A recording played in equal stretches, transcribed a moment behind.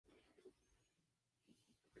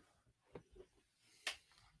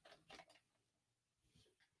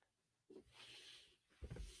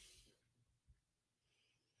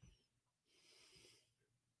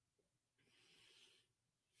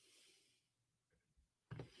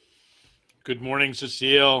Good morning,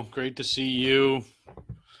 Cecile. Great to see you.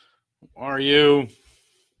 How are you?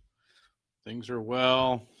 Things are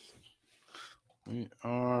well. We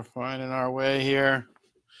are finding our way here.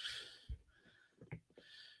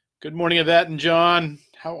 Good morning, Yvette and John.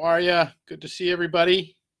 How are you? Good to see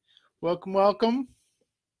everybody. Welcome, welcome.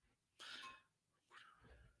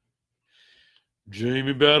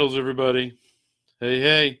 Jamie Battles, everybody. Hey,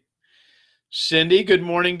 hey. Cindy, good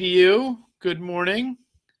morning to you. Good morning.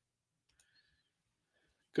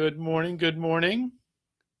 Good morning, good morning.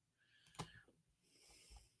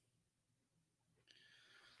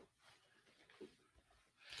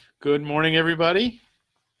 Good morning, everybody.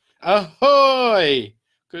 Ahoy!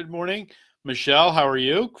 Good morning. Michelle, how are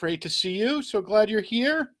you? Great to see you. So glad you're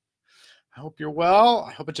here. I hope you're well.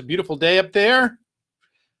 I hope it's a beautiful day up there.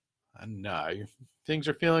 And things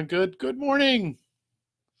are feeling good. Good morning.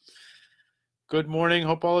 Good morning.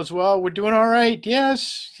 Hope all is well. We're doing all right.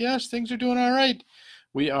 Yes, things are doing all right.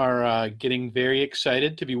 We are getting very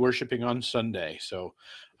excited to be worshiping on Sunday. So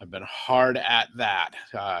I've been hard at that,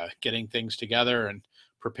 getting things together and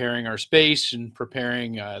preparing our space and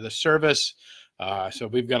preparing the service. So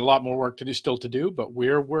we've got a lot more work to do still to do, but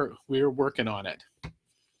we're working on it.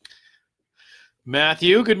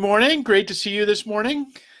 Matthew, good morning. Great to see you this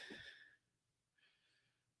morning.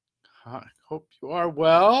 I hope you are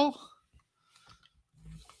well.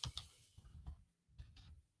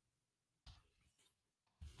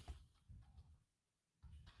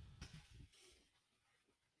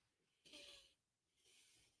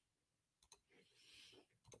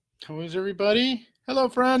 How is everybody? Hello,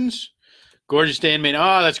 friends. Gorgeous day in Maine.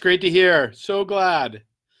 Oh, that's great to hear. So glad.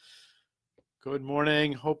 Good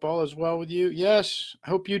morning. Hope all is well with you. Yes,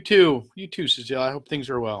 I hope you too. You too, Cecile. I hope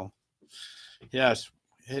things are well. Yes,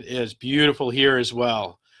 it is beautiful here as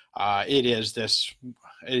well. It is this.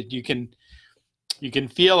 You can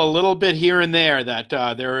feel a little bit here and there that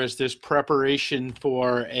there is this preparation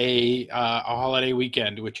for a holiday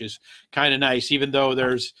weekend, which is kind of nice. Even though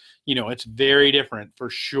there's, it's very different for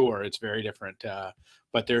sure. It's very different,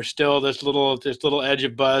 but there's still this little edge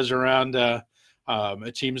of buzz around.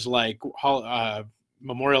 It seems like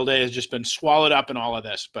Memorial Day has just been swallowed up in all of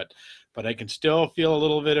this, but I can still feel a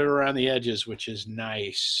little bit around the edges, which is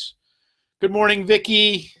nice. Good morning,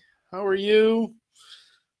 Vicki. How are you?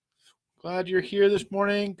 Glad you're here this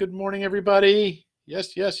morning. Good morning, everybody.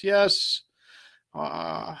 Yes.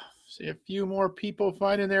 See a few more people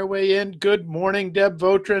finding their way in. Good morning, Deb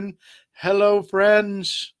Votrin. Hello,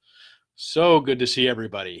 friends. So good to see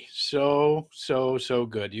everybody. So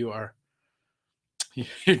good. You're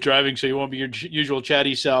driving, so you won't be your usual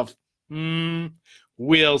chatty self.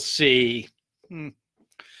 We'll see.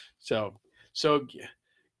 So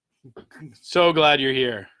glad you're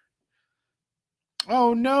here.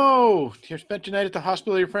 Oh no! You spent tonight at the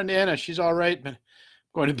hospital with your friend Anna. She's all right, but I'm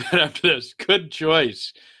going to bed after this. Good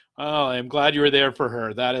choice. Oh, I'm glad you were there for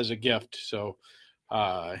her. That is a gift. So,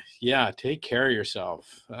 take care of yourself.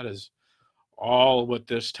 That is all what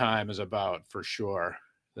this time is about, for sure.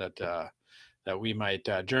 That we might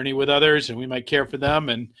journey with others, and we might care for them,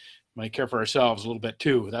 and might care for ourselves a little bit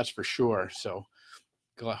too. That's for sure. So,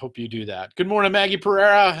 I hope you do that. Good morning, Maggie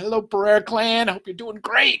Pereira. Hello, Pereira clan. I hope you're doing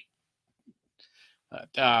great.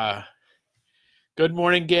 Good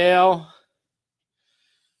morning, Gail.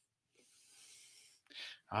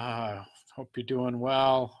 Hope you're doing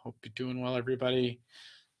well. Hope you're doing well, everybody.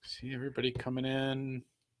 See everybody coming in.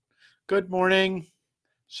 Good morning.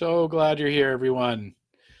 So glad you're here, everyone.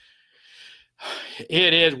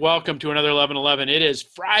 It is welcome to another 11:11. It is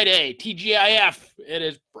Friday, TGIF. It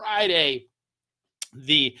is Friday,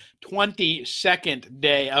 the 22nd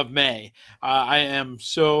day of May. I am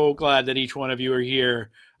so glad that each one of you are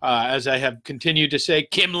here. As I have continued to say,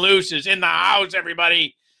 Kim Luce is in the house,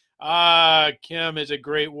 everybody. Kim is a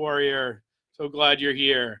great warrior. So glad you're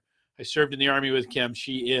here. I served in the Army with Kim.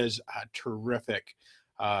 She is terrific.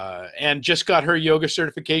 And just got her yoga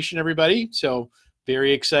certification, everybody. So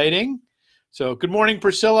very exciting. So good morning,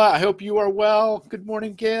 Priscilla. I hope you are well. Good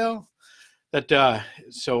morning, Gail.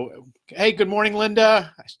 Hey, good morning,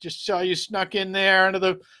 Linda. I just saw you snuck in there under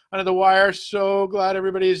the wire. So glad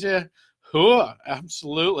everybody's here.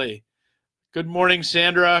 Absolutely. Good morning,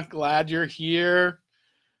 Sandra. Glad you're here.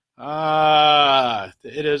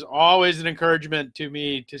 It is always an encouragement to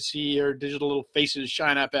me to see your digital little faces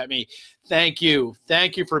shine up at me. Thank you.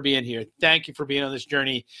 Thank you for being here. Thank you for being on this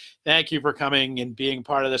journey. Thank you for coming and being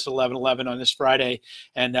part of this 11:11 on this Friday,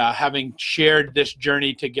 and having shared this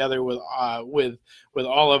journey together with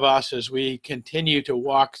all of us as we continue to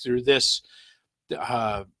walk through this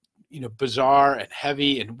bizarre and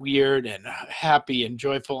heavy and weird and happy and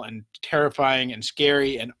joyful and terrifying and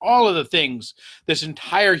scary and all of the things, this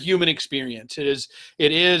entire human experience. It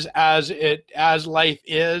is as life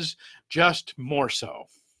is, just more so.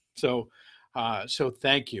 So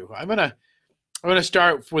thank you. I'm gonna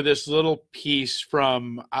start with this little piece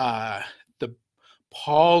from the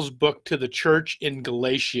Paul's book to the church in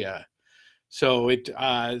Galatia. So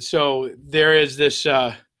there is this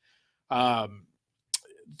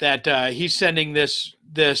that he's sending this.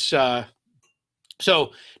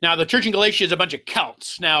 So now the church in Galatia is a bunch of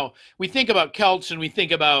Celts. Now we think about Celts and we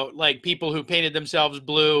think about like people who painted themselves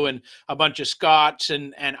blue and a bunch of Scots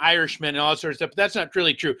and Irishmen and all that sort of stuff. But that's not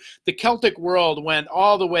really true. The Celtic world went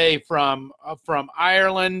all the way from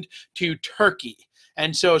Ireland to Turkey.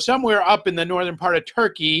 And so somewhere up in the northern part of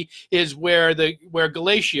Turkey is where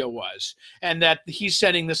Galatia was, and that he's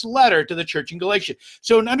sending this letter to the church in Galatia.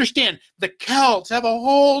 So understand, the Celts have a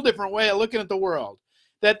whole different way of looking at the world.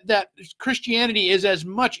 That Christianity is as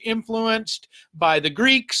much influenced by the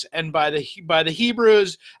Greeks and by the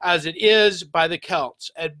Hebrews as it is by the Celts.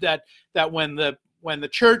 And that when the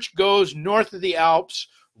church goes north of the Alps,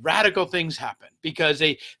 radical things happen because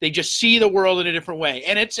they just see the world in a different way,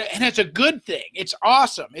 and it's a good thing. It's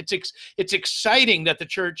awesome. It's exciting that the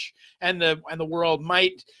church and the world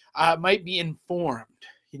might be informed.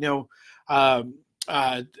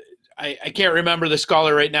 I can't remember the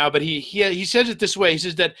scholar right now, but he says it this way. He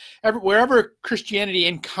says that wherever Christianity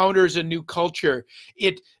encounters a new culture,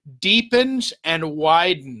 it deepens and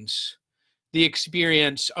widens the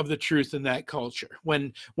experience of the truth in that culture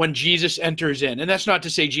when Jesus enters in. And that's not to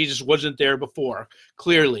say Jesus wasn't there before.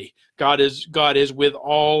 Clearly, God is with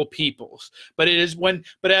all peoples. But as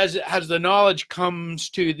the knowledge comes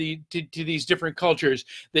to these different cultures,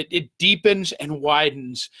 that it deepens and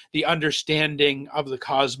widens the understanding of the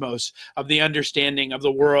cosmos, of the understanding of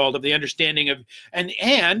the world, of the understanding of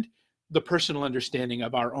and the personal understanding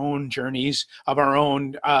of our own journeys, of our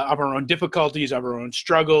own difficulties, of our own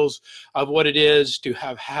struggles, of what it is to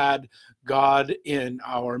have had God in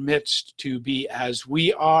our midst, to be as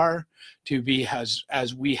we are, to be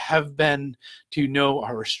as we have been, to know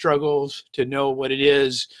our struggles, to know what it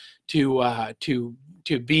is to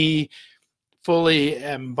be fully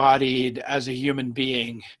embodied as a human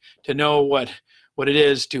being, to know what it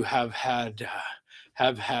is to have had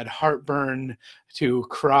heartburn, to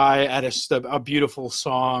cry at a beautiful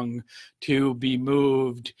song, to be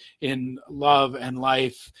moved in love and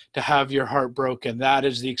life, to have your heart broken. That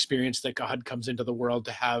is the experience that God comes into the world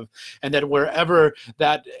to have. And that wherever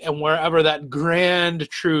that grand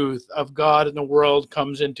truth of God in the world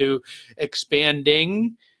comes into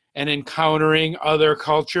expanding and encountering other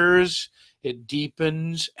cultures, it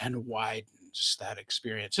deepens and widens that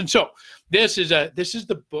experience. And so this is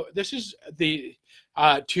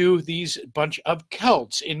to these bunch of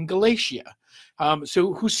Celts in Galatia,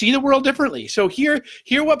 so who see the world differently. So hear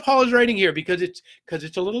what Paul is writing here, because it's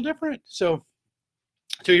a little different. So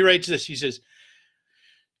he writes this. He says,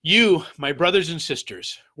 "You, my brothers and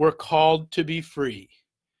sisters, were called to be free,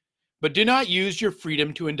 but do not use your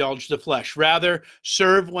freedom to indulge the flesh. Rather,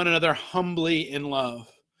 serve one another humbly in love.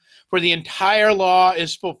 For the entire law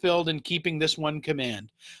is fulfilled in keeping this one command: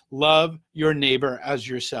 love your neighbor as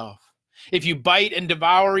yourself. If you bite and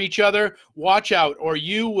devour each other, watch out, or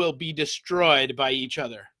you will be destroyed by each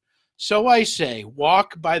other. So I say,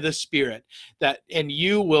 walk by the Spirit, and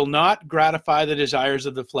you will not gratify the desires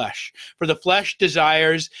of the flesh. For the flesh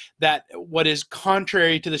desires that what is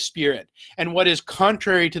contrary to the Spirit, and what is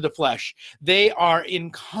contrary to the flesh, they are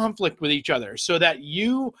in conflict with each other, so that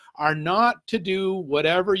you are not to do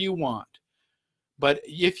whatever you want. But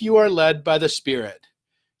if you are led by the Spirit,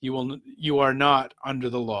 you are not under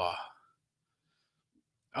the law."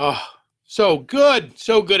 Oh, so good,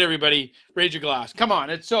 everybody. Raise your glass. Come on,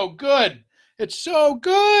 it's so good. It's so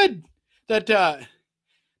good that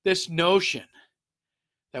this notion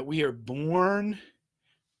that we are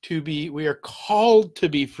called to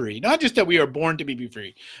be free. Not just that we are born to be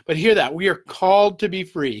free, but hear that we are called to be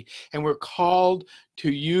free, and we're called to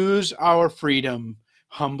use our freedom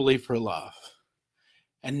humbly for love.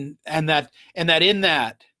 And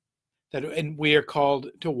we are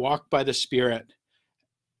called to walk by the Spirit.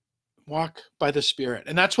 Walk by the Spirit.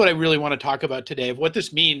 And that's what I really want to talk about today, of what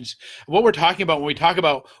this means, what we're talking about when we talk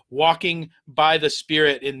about walking by the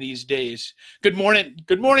Spirit in these days. Good morning.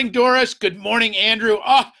 Good morning, Doris. Good morning, Andrew.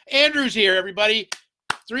 Oh, Andrew's here, everybody.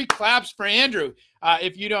 3 claps for Andrew.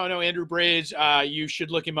 If you don't know Andrew Braze, you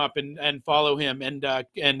should look him up and follow him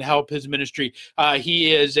and help his ministry.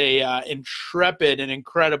 He is a intrepid and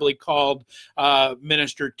incredibly called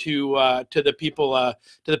minister to the people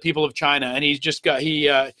of China, and he's just got he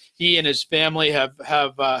and his family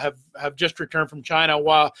have just returned from China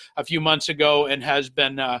a few months ago, and has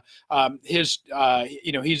been he's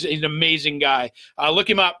an amazing guy. Look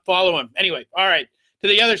him up, follow him. Anyway, all right. To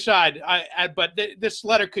the other side, but this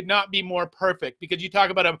letter could not be more perfect, because you talk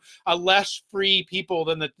about a less free people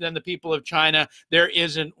than the people of China. There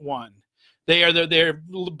isn't one. They're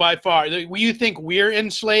by far. You think we're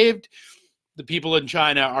enslaved? The people in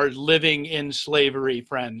China are living in slavery,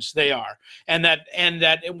 friends. They are, and that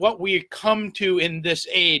what we come to in this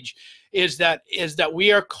age is that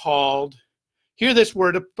we are called. Hear this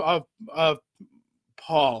word of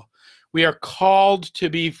Paul. We are called to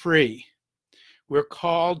be free. We're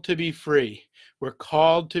called to be free. We're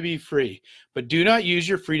called to be free. But do not use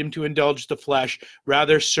your freedom to indulge the flesh.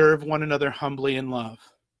 Rather, serve one another humbly in love.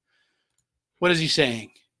 What is he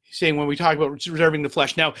saying? He's saying, when we talk about reserving the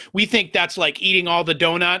flesh, now we think that's like eating all the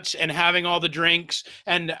donuts and having all the drinks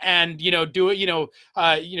and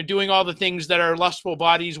doing all the things that our lustful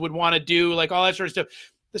bodies would want to do, like all that sort of stuff.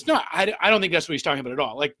 That's not. I don't think that's what he's talking about at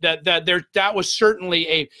all. Like that was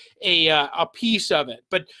certainly a piece of it,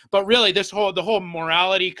 but really the whole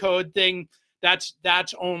morality code thing, that's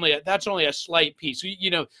only a slight piece.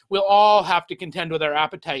 We'll all have to contend with our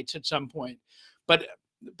appetites at some point, but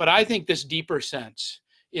I think this deeper sense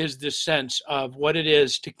is the sense of what it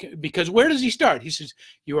is because where does he start? He says,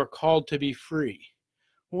 "You are called to be free."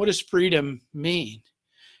 What does freedom mean?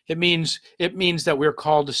 It means that we're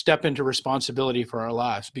called to step into responsibility for our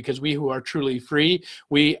lives, because we who are truly free,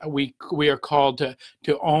 we are called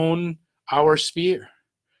to own our sphere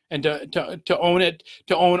and to own it,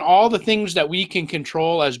 to own all the things that we can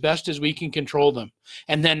control as best as we can control them,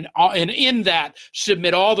 and then in that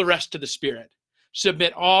submit all the rest to the Spirit.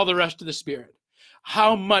 Submit all the rest to the Spirit.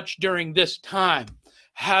 How much during this time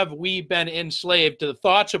have we been enslaved to the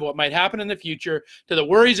thoughts of what might happen in the future, to the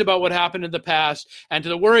worries about what happened in the past, and to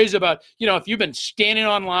the worries about, if you've been standing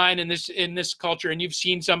online in this culture and you've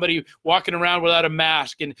seen somebody walking around without a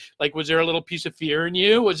mask, and like, was there a little piece of fear in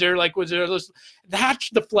you? Was there that's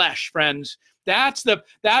the flesh, friends. That's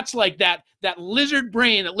like that lizard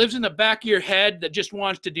brain that lives in the back of your head that just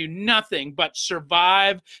wants to do nothing but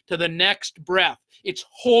survive to the next breath. Its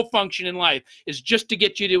whole function in life is just to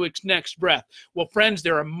get you to its next breath. Well, friends,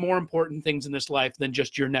 there are more important things in this life than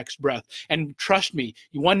just your next breath. And trust me,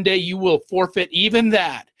 one day you will forfeit even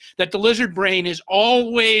that the lizard brain is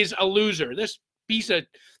always a loser. This piece of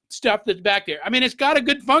stuff that's back there, it's got a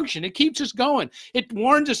good function. It keeps us going. It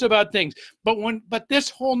warns us about things. But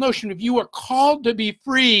this whole notion of you are called to be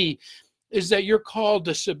free is that you're called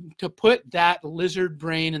to put that lizard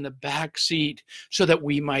brain in the back seat so that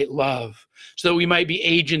we might love, so that we might be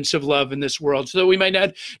agents of love in this world, so that we might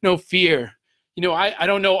not know fear. I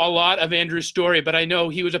don't know a lot of Andrew's story, but I know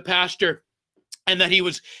he was a pastor, and that he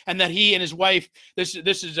and his wife, this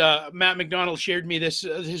is Matt McDonald shared me this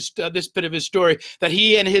bit of his story, that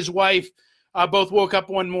he and his wife both woke up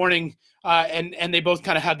one morning and they both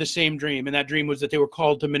kind of had the same dream, and that dream was that they were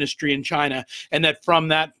called to ministry in China, and that from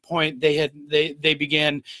that point they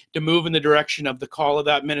began to move in the direction of the call of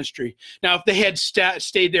that ministry. Now, if they had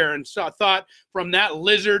stayed there and thought from that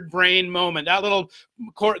lizard brain moment, that little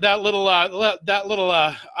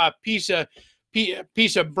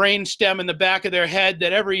piece of brain stem in the back of their head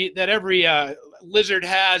that every lizard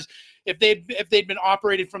has, if they'd been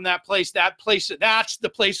operated from that place, that's the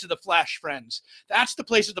place of the flesh, friends. That's the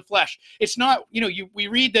place of the flesh. It's not, we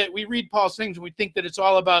read Paul's things and we think that it's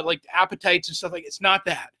all about like appetites and stuff like. It's not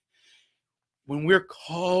that. When we're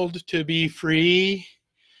called to be free,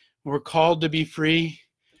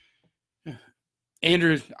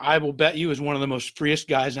 Andrew, I will bet you, is one of the most freest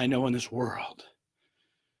guys I know in this world,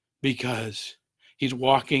 because he's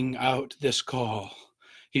walking out this call.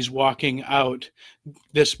 He's walking out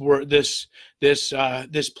this place.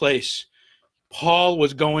 Paul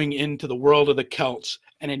was going into the world of the Celts,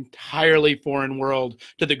 an entirely foreign world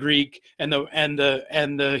to the Greek and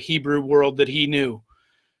the Hebrew world that he knew.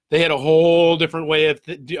 They had a whole different way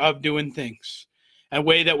of doing things, a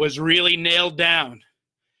way that was really nailed down.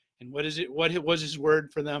 And what is it? What was his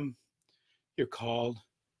word for them? You're called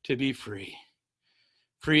to be free,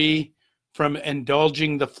 free from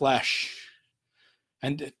indulging the flesh.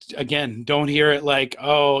 And again, don't hear it like,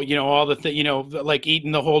 all the like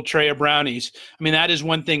eating the whole tray of brownies. That is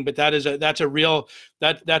one thing, but that's a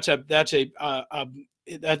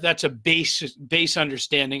base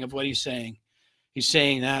understanding of what he's saying. He's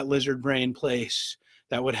saying that lizard brain place,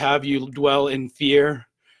 that would have you dwell in fear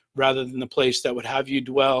rather than the place that would have you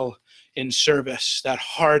dwell in service, that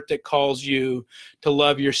heart that calls you to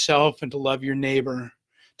love yourself and to love your neighbor,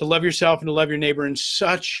 to love yourself and to love your neighbor in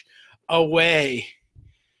such a way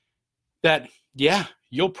that, yeah,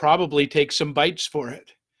 you'll probably take some bites for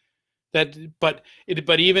it. But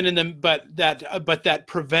that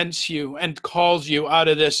prevents you and calls you out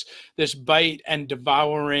of this bite and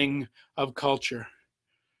devouring of culture.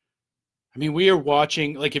 I mean, we are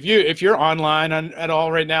watching, like if you're online at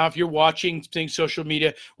all right now, if you're watching things, social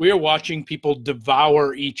media, we are watching people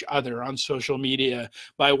devour each other on social media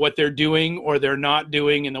by what they're doing or they're not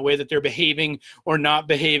doing, and the way that they're behaving or not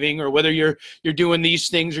behaving, or whether you're doing these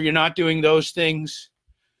things or you're not doing those things.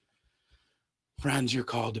 Friends, you're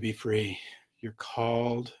called to be free. You're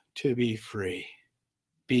called to be free.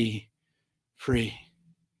 Be free.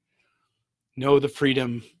 Know the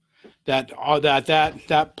freedom that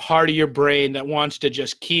part of your brain that wants to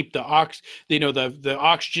just keep the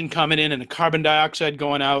oxygen coming in and the carbon dioxide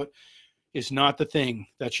going out is not the thing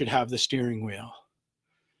that should have the steering wheel.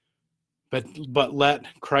 But let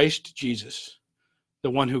Christ Jesus, the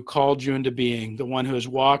one who called you into being, the one who has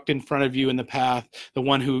walked in front of you in the path, the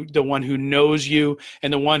one who knows you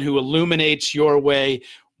and the one who illuminates your way,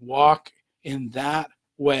 walk in that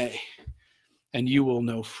way, and you will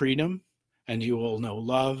know freedom, and you will know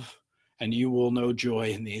love, and you will know joy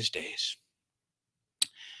in these days.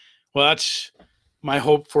 Well, that's my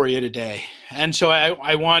hope for you today. And so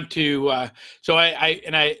I want to, by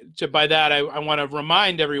that, I want to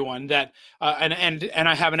remind everyone that, and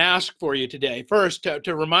I have an ask for you today. First,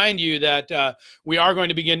 to remind you that we are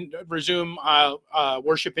going to resume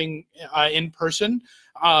worshiping in person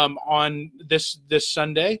on this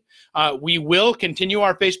Sunday. We will continue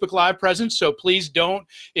our Facebook Live presence, so please don't,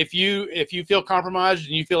 if you feel compromised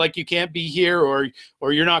and you feel like you can't be here, or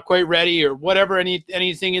you're not quite ready, or whatever,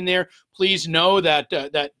 anything in there, please know that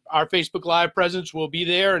that our Facebook Live presence will be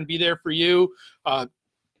there and be there for you,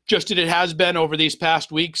 just as it has been over these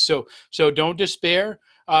past weeks. So don't despair.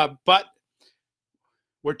 But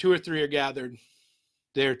where two or three are gathered,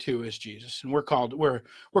 there too is Jesus, and we're called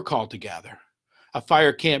to gather. A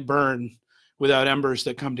fire can't burn without embers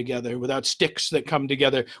that come together, without sticks that come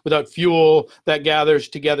together, without fuel that gathers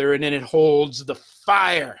together, and then it holds the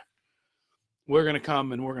fire. We're going to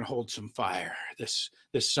come and we're going to hold some fire this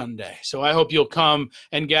Sunday. So I hope you'll come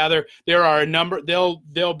and gather. There are a number. There'll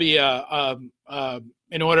be in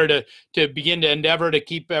order to begin to endeavor to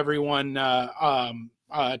keep everyone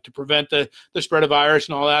to prevent the spread of virus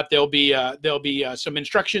and all that. There'll be some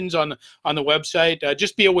instructions on the website.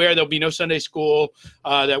 Just be aware there'll be no Sunday school.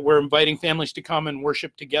 That we're inviting families to come and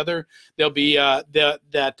worship together. There'll be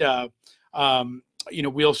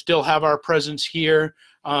we'll still have our presence here,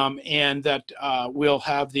 and that we'll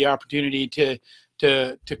have the opportunity to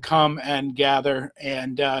come and gather.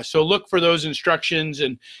 And so look for those instructions,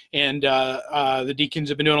 and the deacons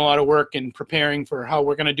have been doing a lot of work in preparing for how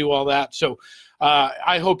we're going to do all that. So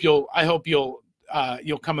I hope you'll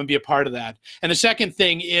come and be a part of that. And the second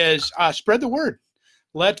thing is spread the word.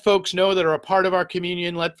 Let folks know that are a part of our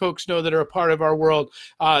communion. Let folks know that are a part of our world,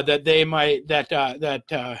 that they might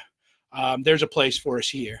there's a place for us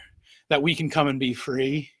here, that we can come and be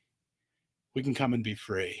free. We can come and be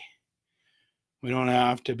free. We don't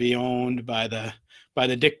have to be owned by the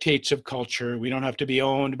dictates of culture. We don't have to be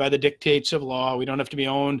owned by the dictates of law. We don't have to be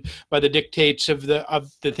owned by the dictates of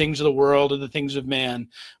the things of the world or the things of man,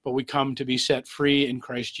 but we come to be set free in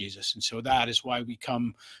Christ Jesus. And so that is why we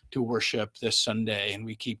come to worship this Sunday, and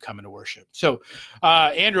we keep coming to worship. So,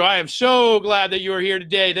 Andrew, I am so glad that you are here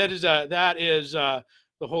today. That is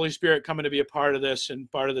the Holy Spirit coming to be a part of this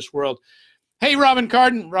and part of this world. Hey, Robin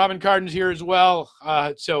Carden. Robin Carden's here as well.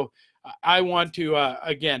 So I want to,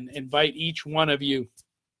 again, invite each one of you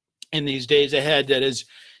in these days ahead. That is,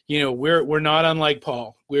 we're not unlike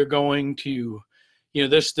Paul. We're going to,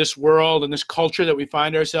 this world and this culture that we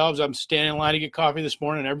find ourselves. I'm standing in line to get coffee this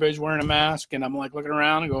morning, and everybody's wearing a mask, and I'm like looking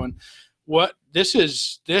around and going, what? This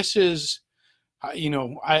is,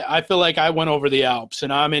 I feel like I went over the Alps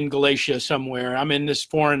and I'm in Galatia somewhere. I'm in this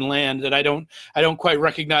foreign land that I don't quite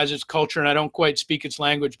recognize its culture, and I don't quite speak its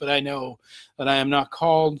language, but I know that I am not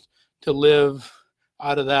called to live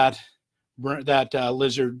out of that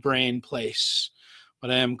lizard brain place, but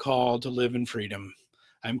I am called to live in freedom.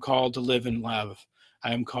 I'm called to live in love.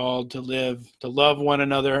 I am called to love one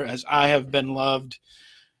another as I have been loved,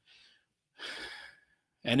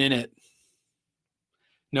 and in it,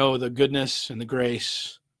 know the goodness and the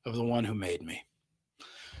grace of the one who made me.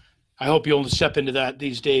 I hope you'll step into that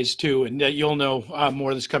these days too, and that you'll know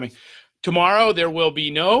more that's coming. Tomorrow there will be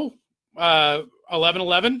no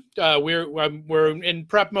 11:11. We're in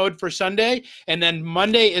prep mode for Sunday, and then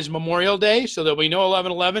Monday is Memorial Day, so there'll be no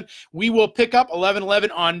 11:11. We will pick up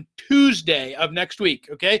 11:11 on Tuesday of next week.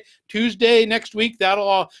 Okay, Tuesday next week.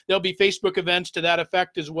 There'll be Facebook events to that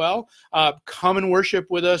effect as well. Come and worship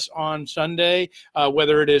with us on Sunday,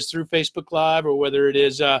 whether it is through Facebook Live or whether it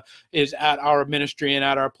is at our ministry and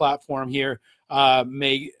at our platform here.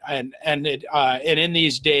 And in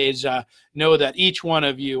these days, know that each one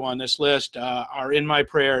of you on this list are in my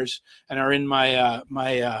prayers and are in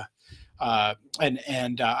my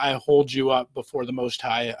I hold you up before the Most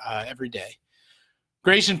High every day.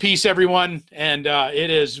 Grace and peace, everyone, and it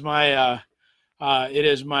is my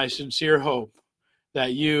sincere hope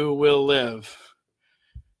that you will live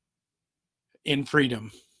in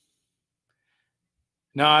freedom,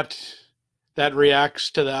 not that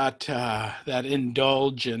reacts to that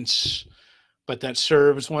indulgence, but that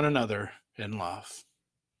serves one another in love.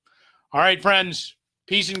 All right, friends,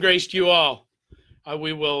 peace and grace to you all. I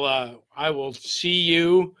will see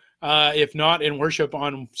you, if not in worship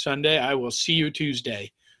on Sunday, I will see you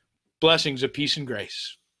Tuesday. Blessings of peace and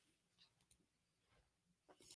grace.